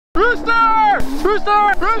Rooster!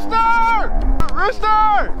 Rooster! Rooster!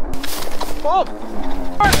 Rooster! Oh!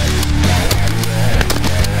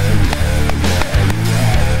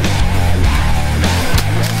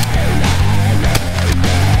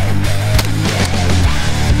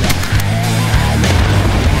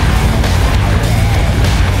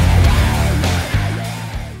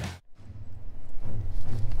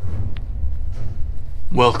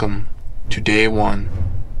 Welcome to day one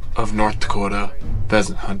of North Dakota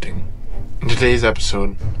pheasant hunting. In today's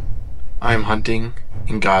episode, I am hunting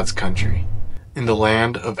in God's country, in the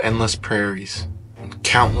land of endless prairies,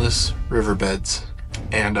 countless riverbeds,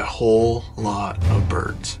 and a whole lot of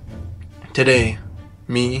birds. Today,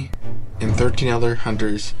 me and 13 other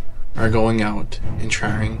hunters are going out and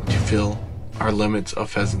trying to fill our limits of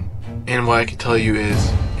pheasant. And what I can tell you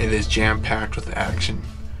is, it is jam-packed with action.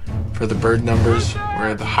 For the bird numbers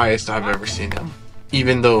were the highest I've ever seen them,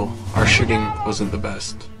 even though our shooting wasn't the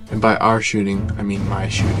best. And by our shooting, I mean my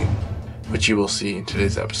shooting, which you will see in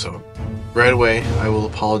today's episode. Right away, I will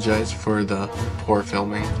apologize for the poor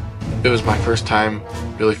filming. It was my first time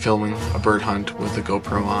really filming a bird hunt with a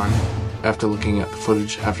GoPro on. After looking at the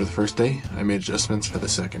footage after the first day, I made adjustments for the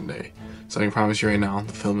second day. So I can promise you right now,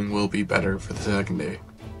 the filming will be better for the second day.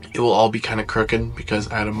 It will all be kind of crooked because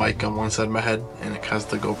I had a mic on one side of my head and it caused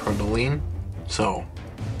the GoPro to lean. So,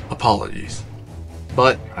 apologies.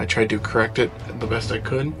 But I tried to correct it the best I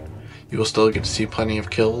could. You will still get to see plenty of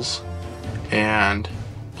kills and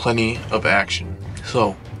plenty of action.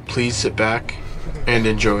 So, please sit back and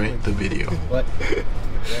enjoy the video. What?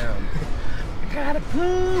 Down. I gotta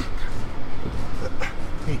poop.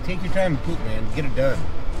 Hey, take your time and poop, man. Get it done.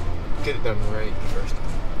 Get it done right first time.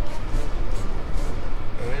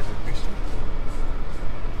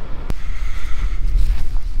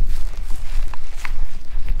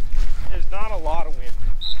 There's not a lot of wind.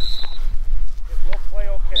 It will play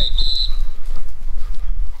okay.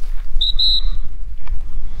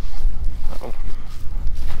 Uh-oh.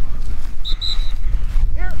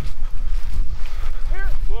 Here! Here!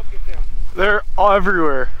 Look at them. They're all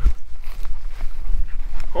everywhere.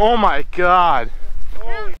 Oh my god.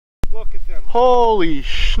 Holy, look at them. Holy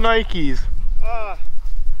shnikes.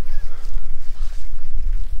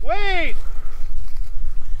 Wait!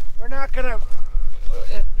 We're not gonna...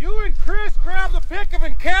 You and Chris grab the pickup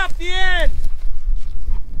and cap the end!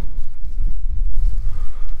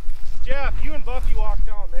 Jeff, you and Buffy walk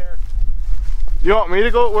down there. You want me to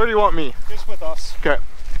go? Where do you want me? Just with us. Okay.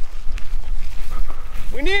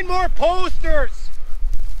 We need more posters!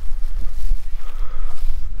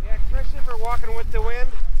 Yeah, especially if we're walking with the wind.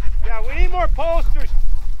 Yeah, we need more posters.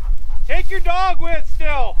 Take your dog with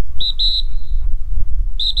still.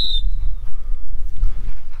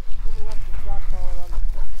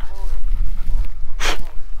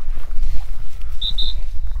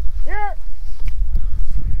 Here!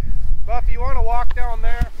 Buffy, you want to walk down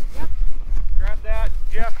there? Yep. Grab that.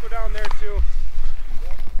 Jeff, go down there too.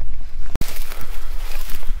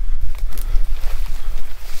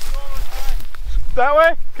 That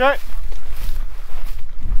way? Okay.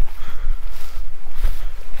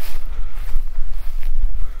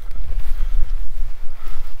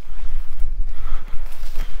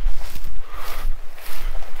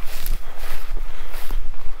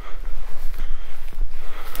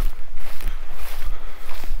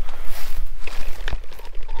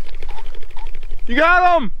 You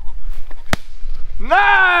got him!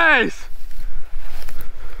 Nice!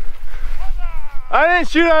 I didn't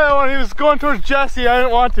shoot at that one, he was going towards Jesse, I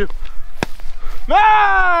didn't want to.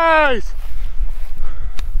 Nice!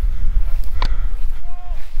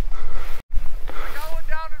 I got one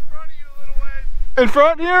down in front of you a little ways. In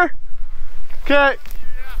front here? Okay.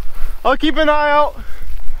 Yeah. I'll keep an eye out.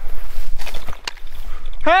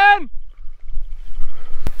 Hand!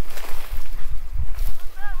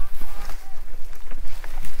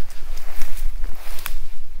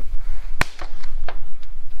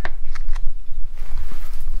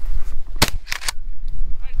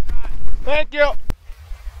 Thank you.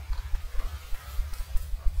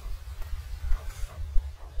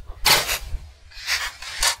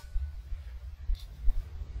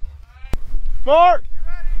 Mark.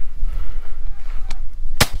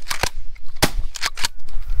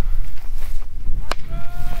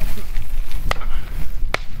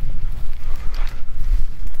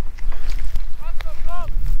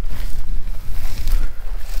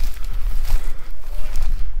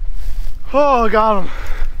 Oh, I got him.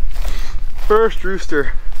 First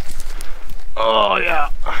rooster. Oh yeah.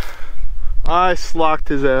 I slocked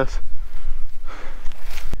his ass.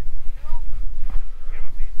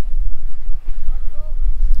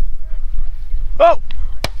 Oh!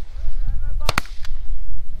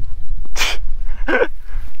 That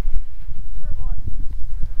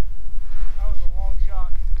was a long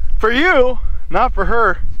shot. For you, not for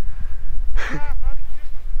her. I'm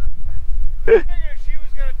thinking if she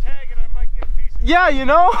was gonna tag it, I might get a piece of Yeah, you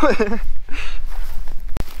know.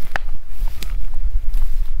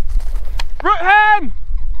 Hen!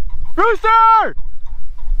 Rooster!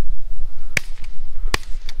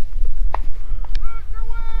 Rooster,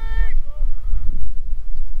 wait!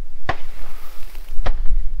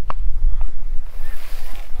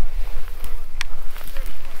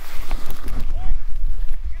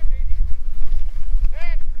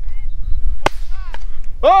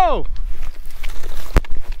 Oh!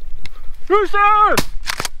 Rooster!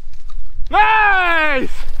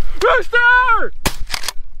 Nice! Rooster!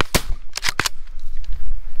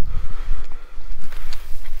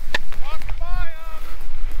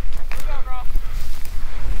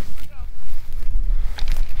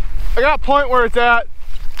 I got point where it's at.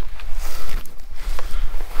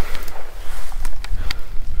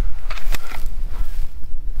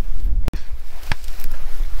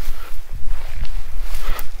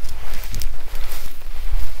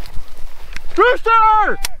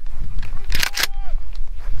 Rooster!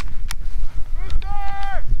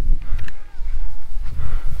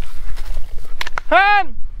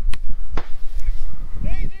 Hen!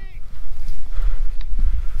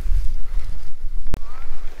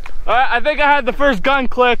 I think I had the first gun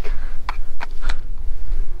click.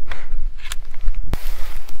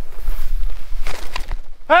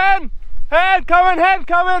 Hen! Hen coming! Hen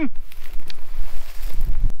coming!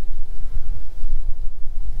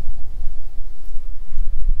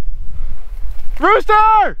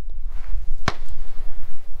 Rooster!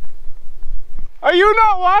 Are you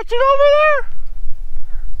not watching over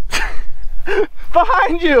there?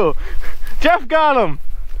 Behind you! Jeff got him!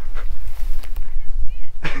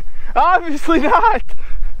 Obviously not!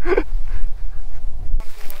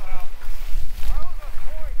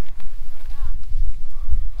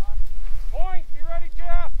 Point, you ready,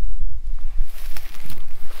 Jeff?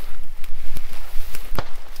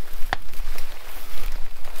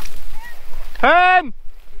 Hen!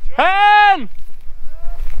 Hen!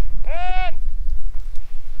 And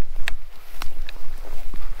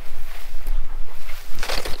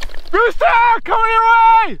Rooster! Coming your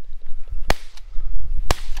way!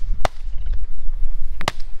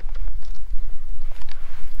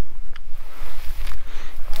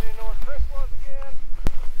 I didn't know where Chris was again.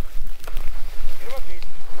 Get him up, Pete.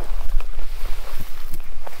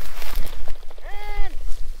 And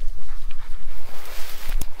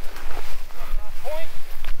point.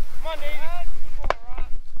 Come on, Daisy. Good boy, Ross.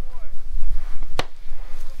 Good boy.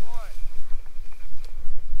 Good boy.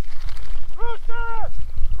 Rooster!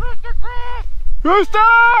 Rooster, Chris!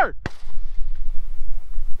 Rooster!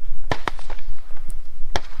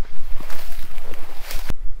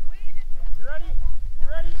 You ready? You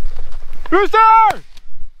ready? Rooster!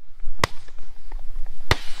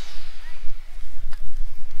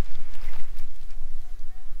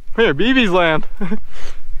 Here, BB's land. Right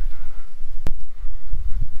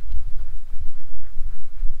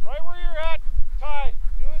where you're at, Ty.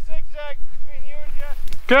 Do a zigzag between you and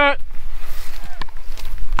Jesse. Okay.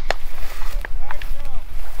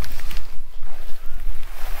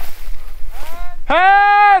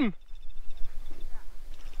 Hen!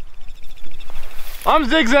 I'm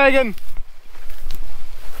zigzagging.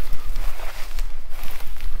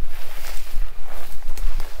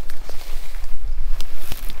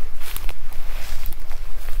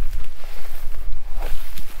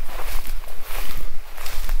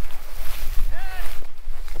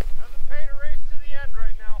 Doesn't pay to race to the end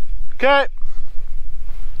right now. Okay.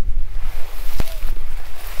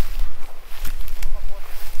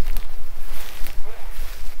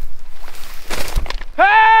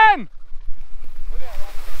 Hen!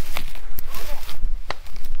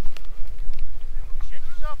 Shit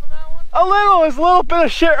yourself on that one? A little, there's a little bit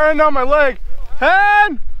of shit running down my leg.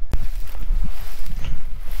 Hen!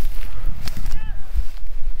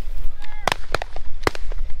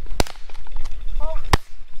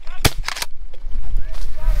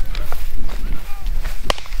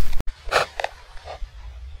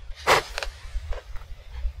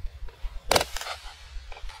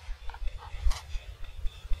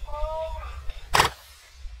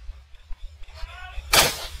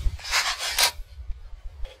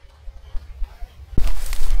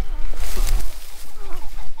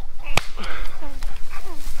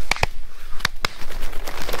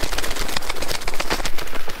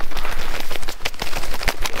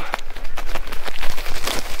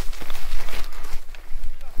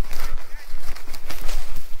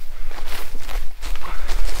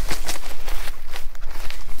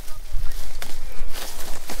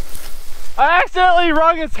 I accidentally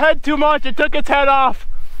wrung its head too much and took its head off.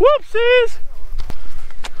 Whoopsies!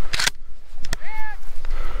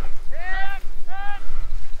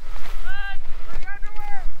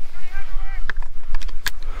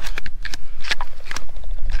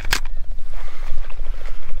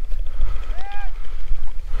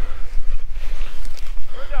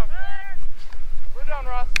 We're down,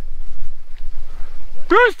 Ross.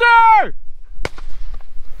 Brewster!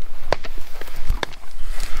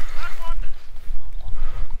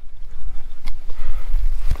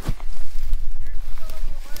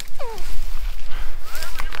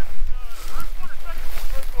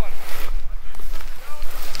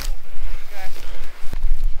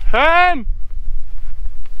 Hen!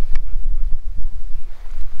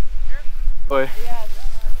 Boy.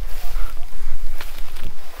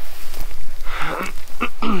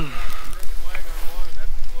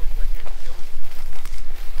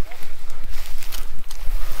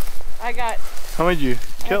 I got. How many did you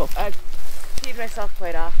kill? I peed myself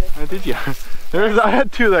quite often. Did you? I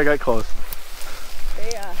had two that got close.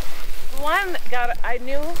 They, one got. I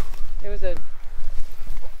knew there was a.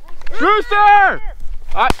 Brewster!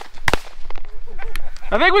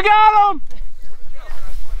 I think we got him!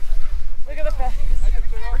 Look at the face.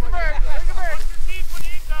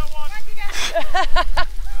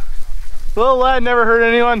 Little lad never hurt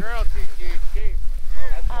anyone.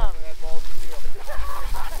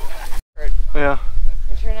 Yeah.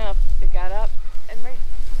 And sure enough, it got up and my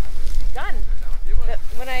gun.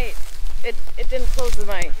 When it didn't close with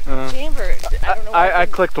my chamber. I don't know. I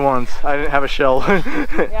clicked once. I didn't have a shell.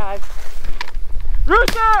 Yeah.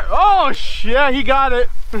 Rooster! Oh yeah, he got it.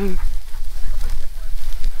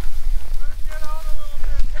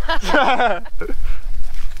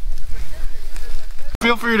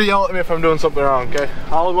 Feel free to yell at me if I'm doing something wrong, okay?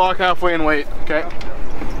 I'll walk halfway and wait, okay?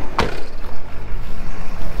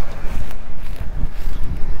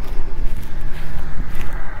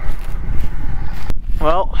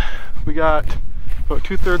 Well, we got about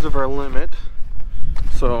 2/3 of our limit,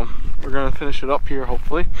 so we're gonna finish it up here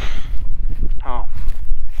hopefully.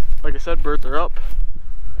 Like I said, birds are up.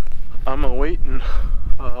 I'm gonna wait and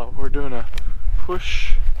we're doing a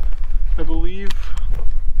push, I believe.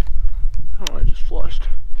 Oh, I just flushed.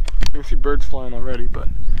 You can see birds flying already, but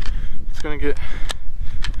it's gonna get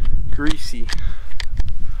greasy,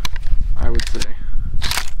 I would say.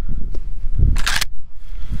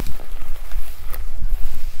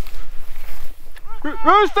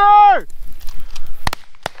 Rooster!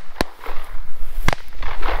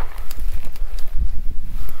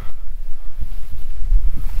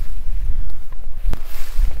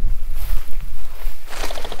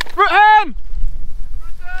 Hen!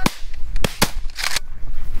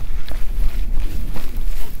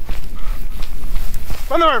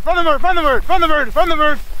 Find the bird, find the bird, find the bird, find the bird, find the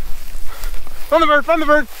bird. Find the bird, find the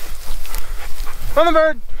bird. Find the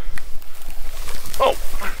bird. Oh.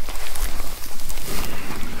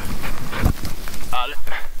 Got it.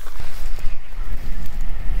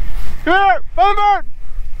 Come here, find the bird.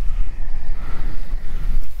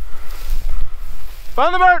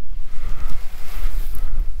 Find the bird.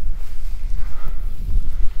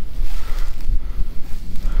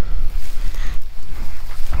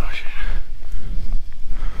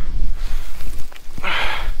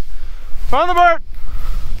 Found the bird!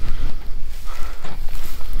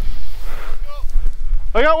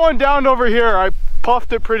 I got one downed over here. I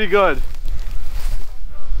puffed it pretty good.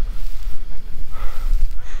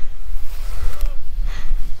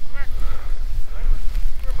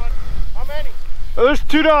 How many? There's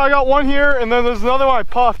two down. I got one here, and then there's another one I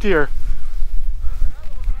puffed here.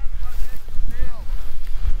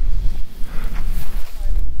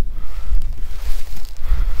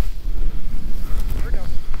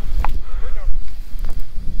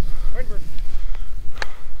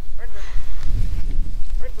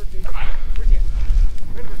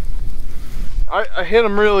 I hit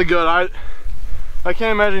him really good. I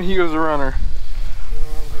can't imagine he was a runner.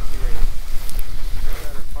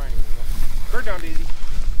 Bird down, Daisy.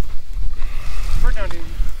 Bird down, Daisy.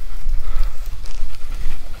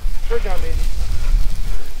 Bird down, Daisy.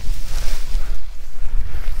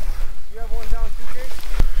 You have one down too, Jake?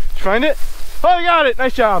 Did you find it? Oh, you got it.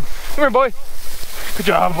 Nice job. Come here, boy. Good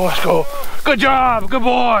job, boy. Let's go. Good job. Good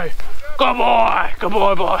boy. Good boy. Good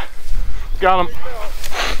boy, boy. Got him.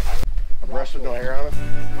 Rest with no hair on him?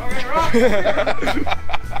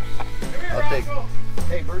 I'll take.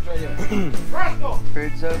 Hey, bird's right here.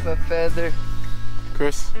 Birds of a feather.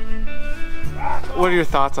 Chris, what are your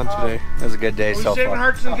thoughts on today? It was a good day so Saving far.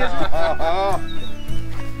 hearts and gizmos.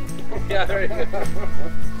 Yeah, there you go.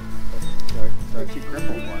 Sorry, keep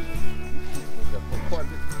crippled one.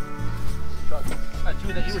 truck.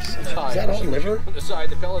 Two that you were shooting at. Is that all liver? On the side,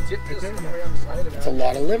 the pellets hit this right on the side of it. That's a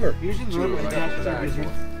lot of liver. Usually the liver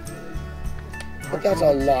But that's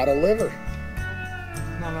a lot of liver.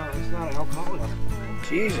 No, it's not an alcoholic.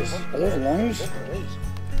 Jesus, are those lungs?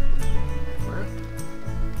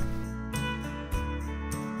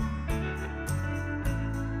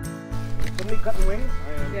 Somebody cutting wings?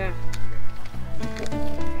 Yeah.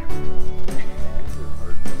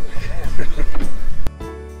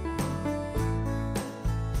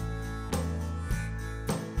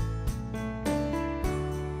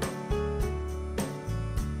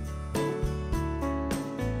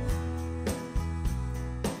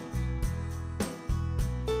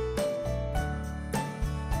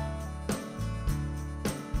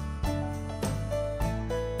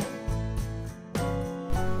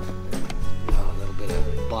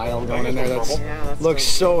 Bile going in there. That's That's looks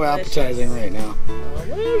so appetizing right now.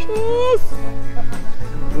 Delicious.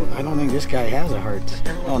 Ooh, I don't think this guy has a heart.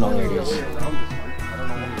 Oh no, there it is.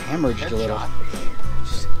 Hemorrhaged a little.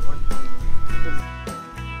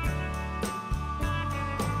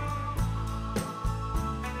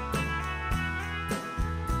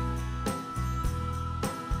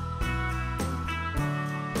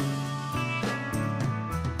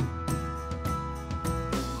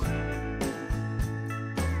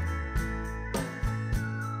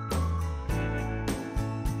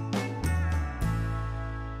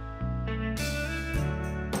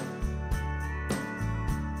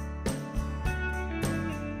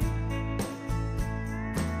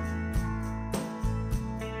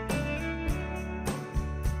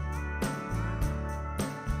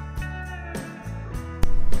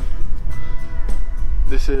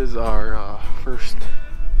 This is our first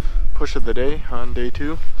push of the day on day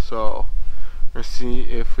 2, so we're gonna see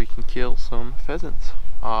if we can kill some pheasants.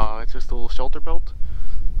 It's just a little shelter belt,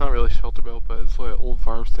 not really shelter belt, but it's like an old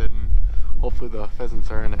farmstead, and hopefully the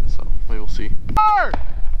pheasants are in it, so we will see.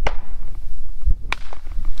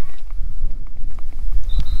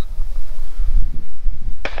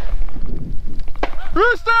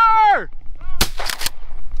 Rooster!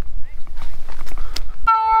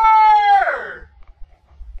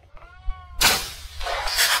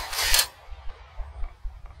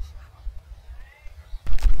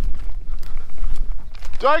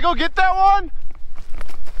 Do I go get that one?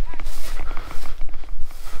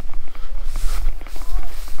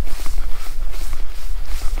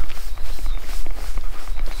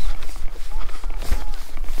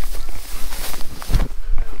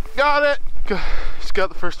 Got it! Just got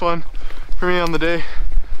the first one for me on the day.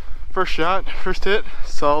 First shot, first hit,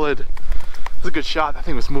 solid. It was a good shot, that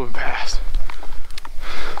thing was moving fast.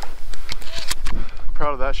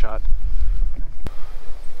 Proud of that shot.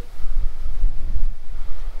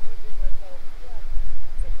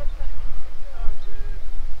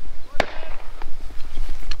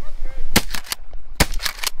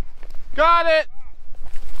 Got it!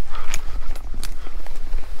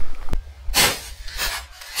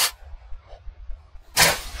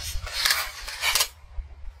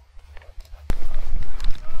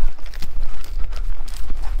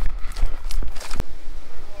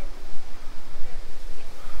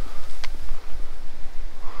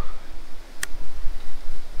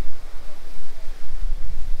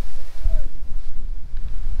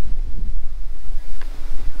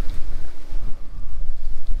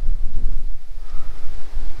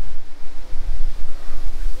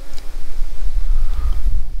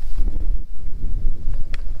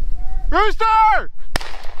 Rooster!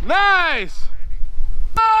 Nice!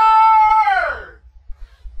 Nice!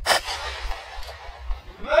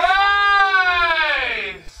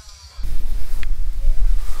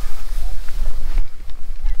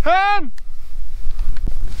 Hen!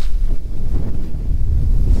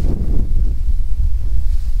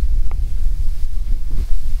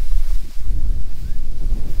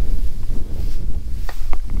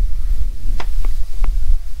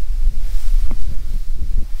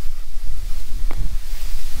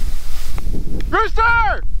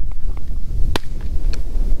 Rooster!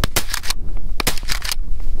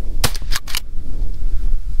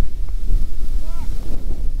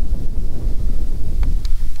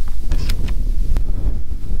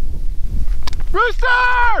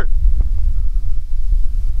 Rooster!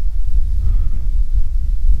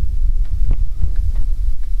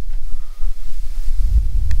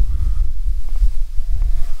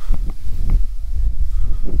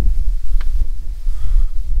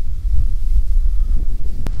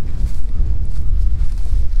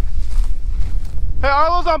 Hey,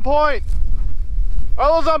 Arlo's on point.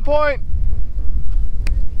 Arlo's on point.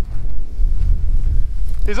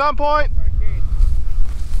 He's on point.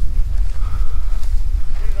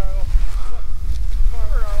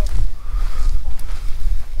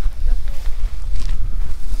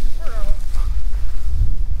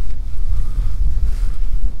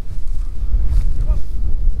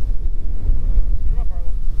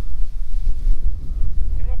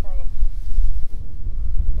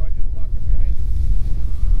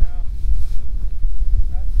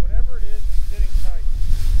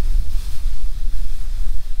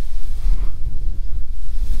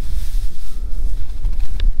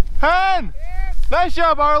 Hen! Nice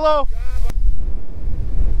job, Arlo!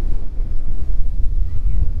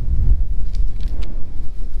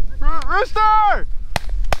 Rooster!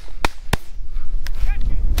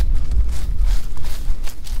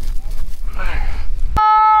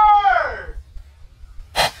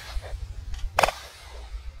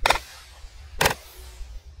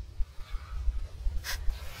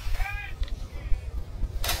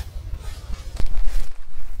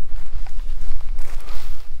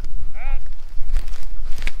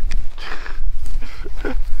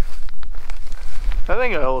 I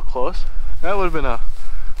think I got a little close. That would have been a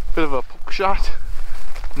bit of a poke shot.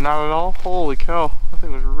 Not at all. Holy cow. That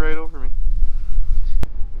thing was right over me.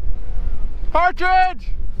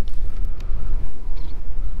 Partridge!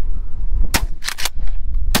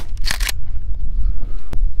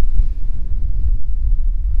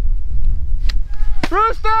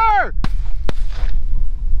 Rooster!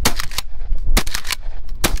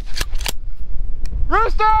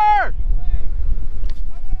 Rooster!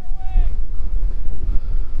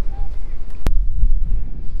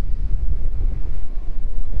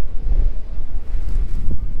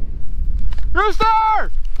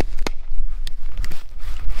 Rooster!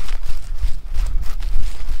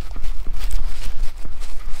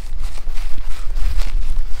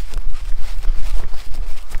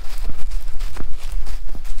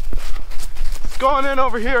 It's going in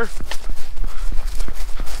over here.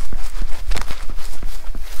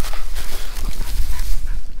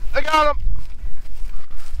 I got him.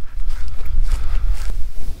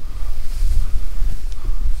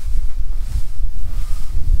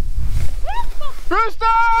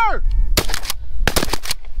 Rooster!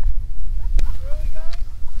 Really, guys?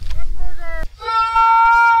 Hamburger! Sir!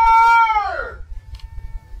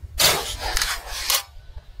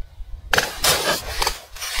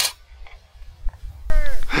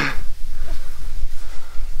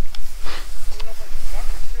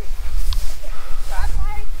 That's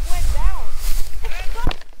why I went down.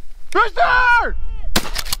 Rooster!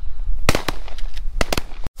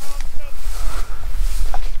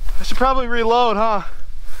 I should probably reload, huh?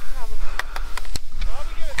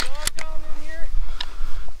 Probably get a dog down in here.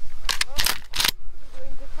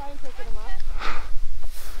 Doing just fine picking them up.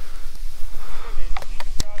 Come on, baby. You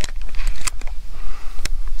can drop it.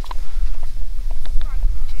 Come on.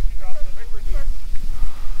 You can drop the big bird, dude.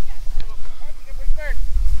 Get him up. How'd you get big bird?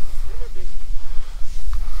 Get him up, dude.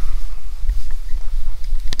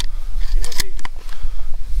 Get him up, dude. Is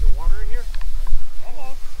there water in here?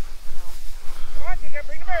 Almost. No. Come on, Kika,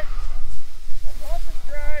 bring the bird. The moss is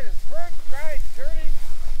dry, the bird's dry, it's dirty.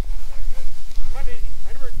 Come on, Daisy,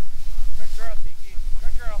 find a bird. Good girl, Tiki.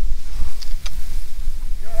 Good girl.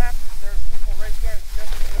 You know what happens? There's people right there that's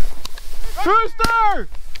just as good as Rooster!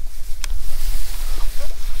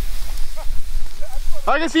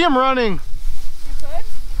 I can see him running. You could?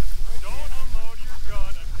 Don't unload your gun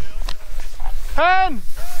until you... Hen!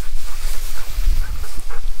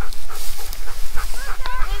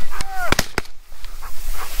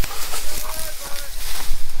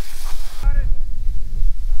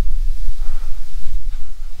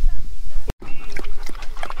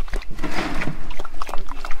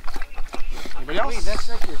 Anybody else? Wait, that's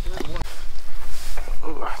like your third one.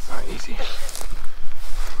 Oh, that's not easy.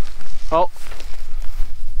 Oh.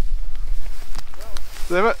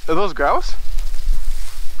 Are those grouse?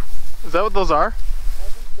 Is that what those are? I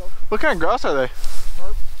think so. What kind of grouse are they?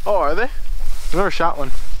 Oh, are they? I've never shot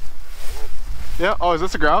one. Yeah, oh, is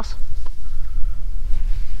this a grouse?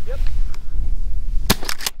 Yep.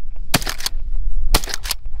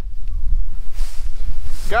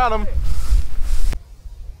 Got him.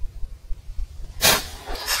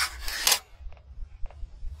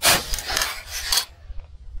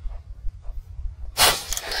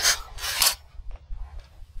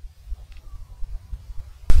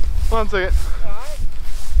 One second.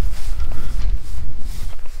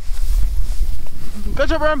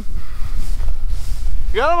 Catch up, Rem.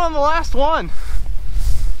 You got him on the last one.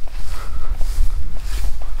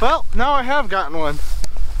 Well, now I have gotten one.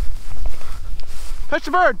 Catch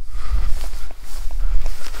the bird.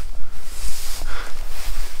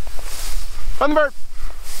 Find the bird.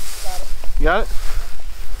 Got it. You got it?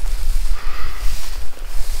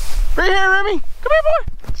 Bring it here, Remy. Come here, boy.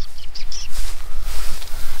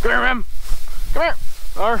 Come here, Rem. Come here.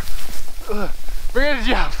 Or, bring it to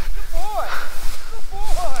Jeff.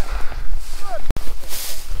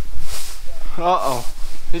 Uh-oh.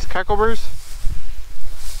 These cackleburs?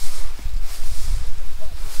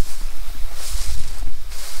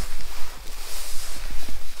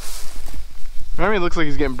 Remy looks like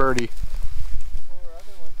he's getting birdie.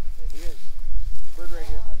 He is. The bird right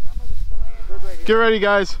here. The bird right here. Get ready,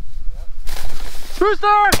 guys.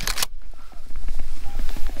 Rooster!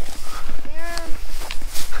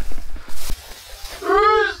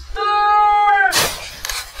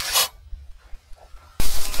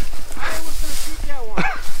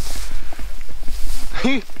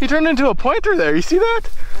 He turned into a pointer there. You see that?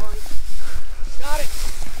 Got it.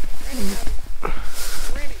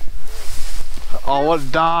 Randy. Oh, what a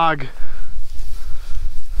dog.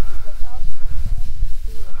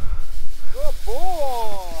 Good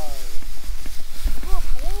boy. Good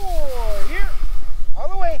boy. Here. All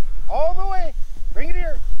the way. All the way. Bring it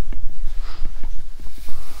here.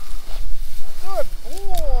 Good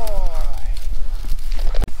boy.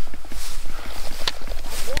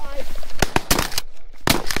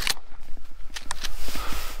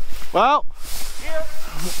 Well. Here.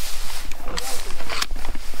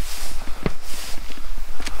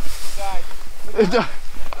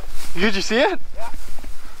 Did you see it? Yeah.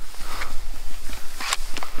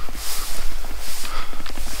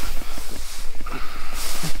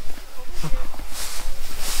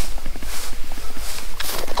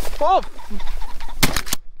 Oh!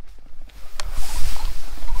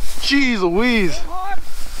 Jeez Louise.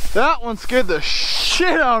 That one scared the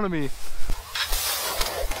shit out of me.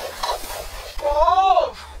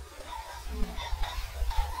 Oh!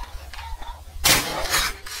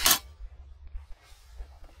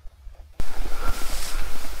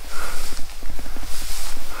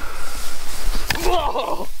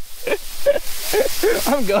 Whoa!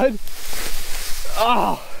 I'm good.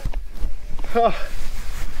 Oh. Oh.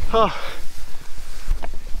 Oh.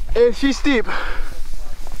 She's steep.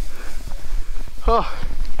 Oh.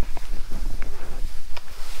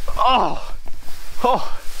 Oh.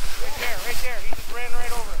 Oh. Right there. He just ran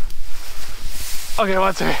right over it. Okay,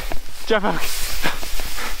 one second. Jeff,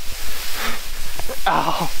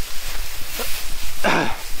 ow.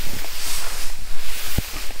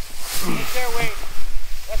 Right there, wait.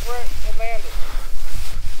 That's where it landed.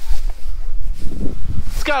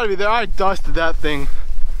 It's gotta be there. I dusted that thing.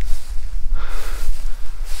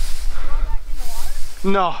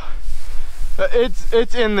 No.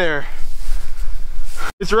 It's in there.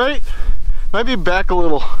 It's right. Might be back a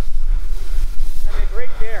little. I mean, right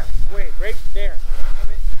there. Wait, right there.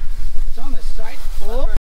 It's on the side.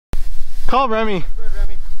 Oh. Call Remy. Good,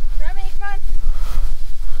 Remy. Remy, come on.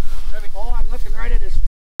 Remy. Oh, I'm looking right at his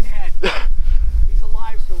head. He's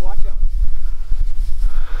alive, so watch out.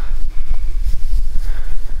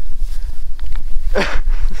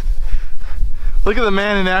 Look at the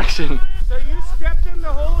man in action. So you stepped in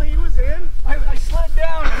the hole he was in? I slid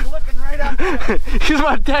down. He's looking right at me. He's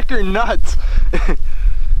my decker nuts.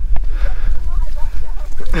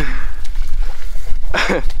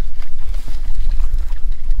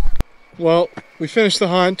 Well, we finished the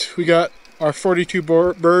hunt. We got our 42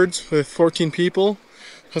 birds with 14 people.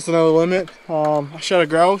 That's another limit. I shot a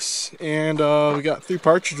grouse and we got 3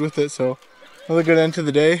 partridge with it, so another good end to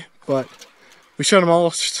the day. But we shot them all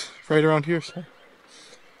just right around here. So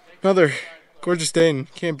another gorgeous day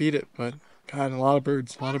and can't beat it. But God, a lot of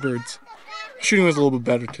birds, a lot of birds. Shooting was a little bit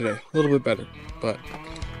better today, a little bit better, but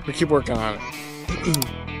we keep working on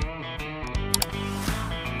it.